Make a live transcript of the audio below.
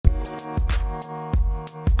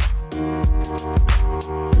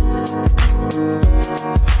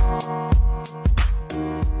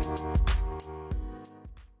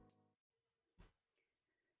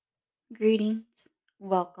Greetings.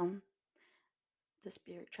 Welcome to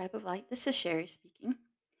Spirit Tribe of Light. This is Sherry speaking.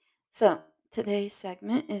 So, today's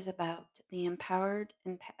segment is about the empowered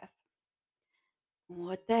empath.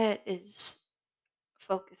 What that is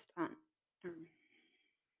focused on, or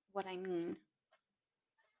what I mean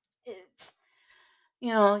is,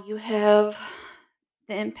 you have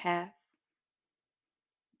the empath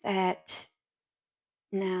that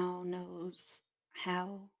now knows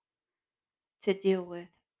how to deal with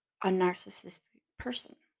a narcissistic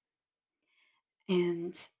person.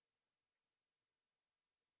 And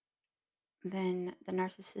then the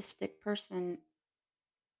narcissistic person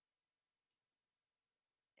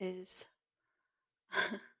is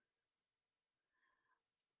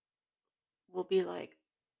will be like,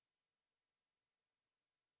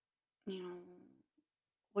 you know,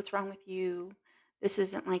 what's wrong with you? This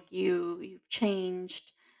isn't like you. You've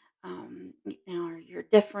changed. Or you're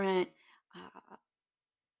different. Uh,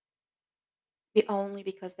 only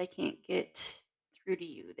because they can't get through to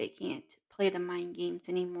you. They can't play the mind games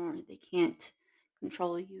anymore. They can't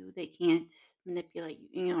control you. They can't manipulate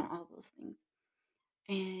you. All those things.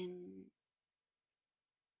 And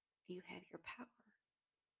you have your power.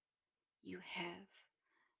 You have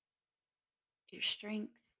your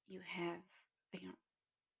strength. You have, you know,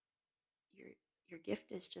 your your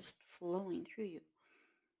gift is just flowing through you,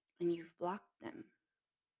 and you've blocked them.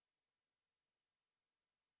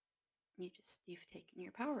 You've taken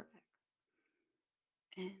your power back.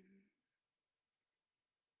 And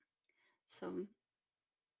so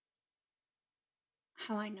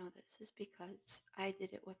how I know this is because I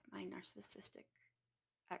did it with my narcissistic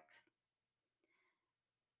ex.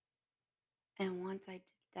 And once I did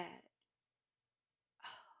that,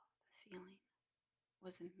 oh, the feeling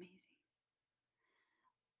was amazing.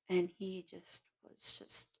 And he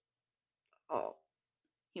oh,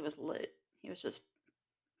 he was lit. He was just,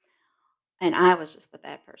 and I was just the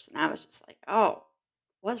bad person. I was just like, oh,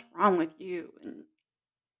 what's wrong with you? And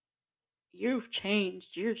you've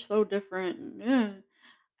changed. You're so different.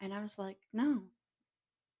 And I was like, no,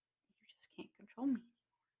 you just can't control me.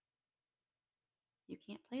 You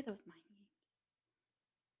can't play those mind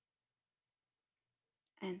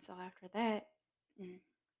games. And so after that, mm,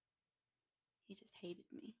 he just hated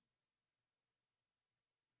me.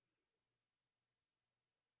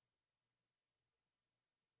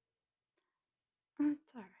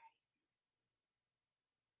 It's all right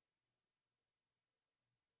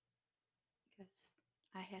because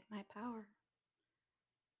I had my power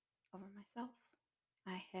over myself.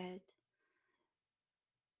 I had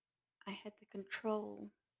I had the control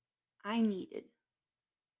I needed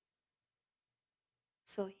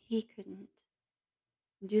so he couldn't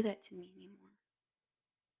do that to me anymore.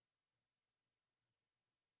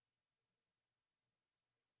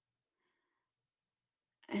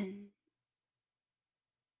 And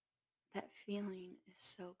that feeling is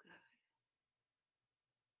so good.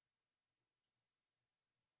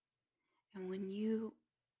 And when you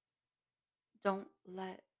don't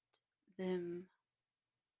let them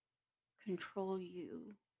control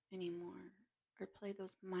you anymore or play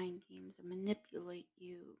those mind games or manipulate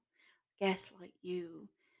you, gaslight you,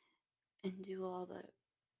 and do all the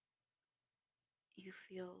you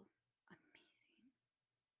feel amazing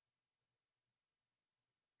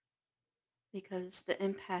because the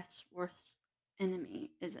empath's worst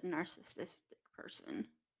enemy is a narcissistic person.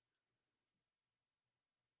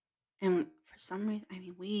 And for some reason, I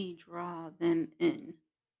mean, we draw them in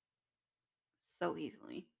so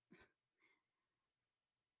easily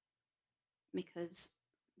because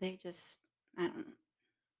they just, I don't know,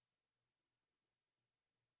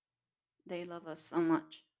 they love us so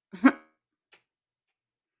much.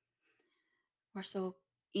 We're so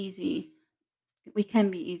easy. We can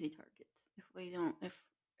be easy targets if we don't, if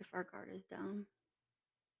our guard is down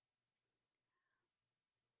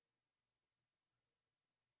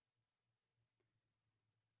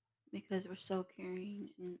because we're so caring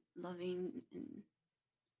and loving and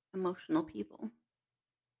emotional people.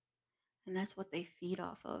 And that's what they feed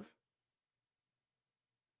off of.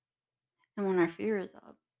 And when our fear is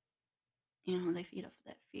up, they feed off of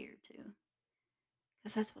that fear too.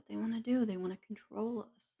 Because that's what they want to do. They want to control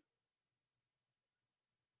us.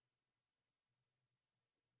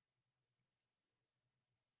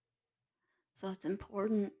 So it's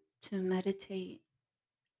important to meditate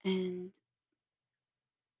and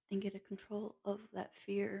get a control of that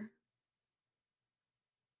fear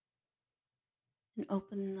and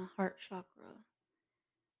open the heart chakra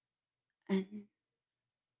and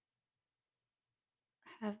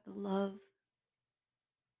have the love,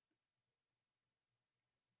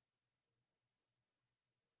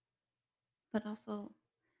 but also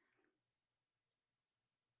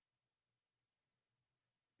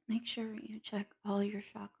make sure you check all your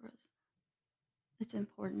chakras. It's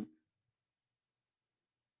important.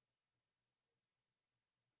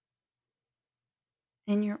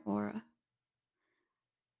 In your aura.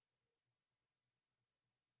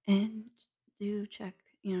 And do check,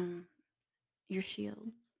 your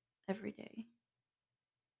shield every day.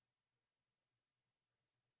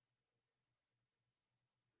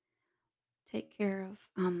 Take care of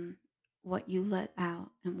what you let out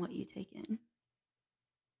and what you take in.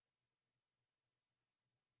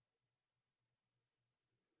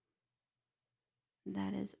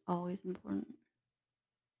 That is always important.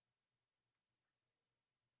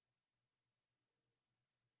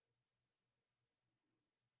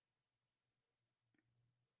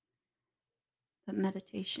 But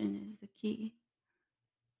meditation is the key.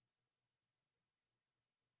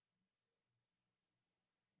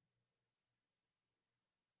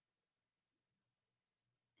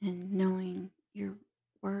 And knowing your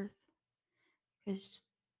worth, because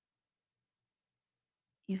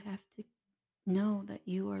you have to know that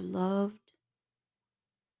you are loved,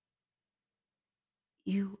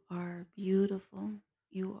 you are beautiful,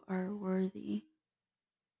 you are worthy,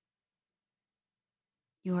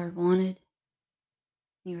 you are wanted,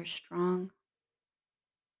 you are strong.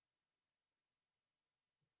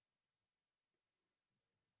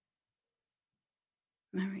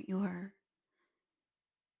 Remember, you are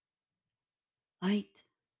light.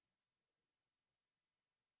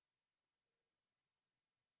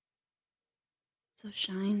 So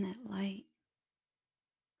shine that light.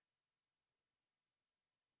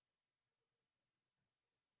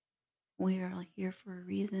 We are here for a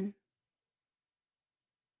reason.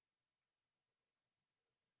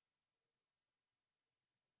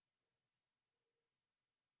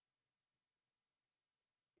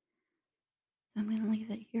 So I'm going to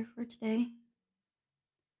leave it here for today.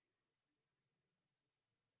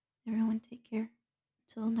 Everyone, take care.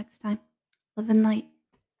 Until next time, love and light.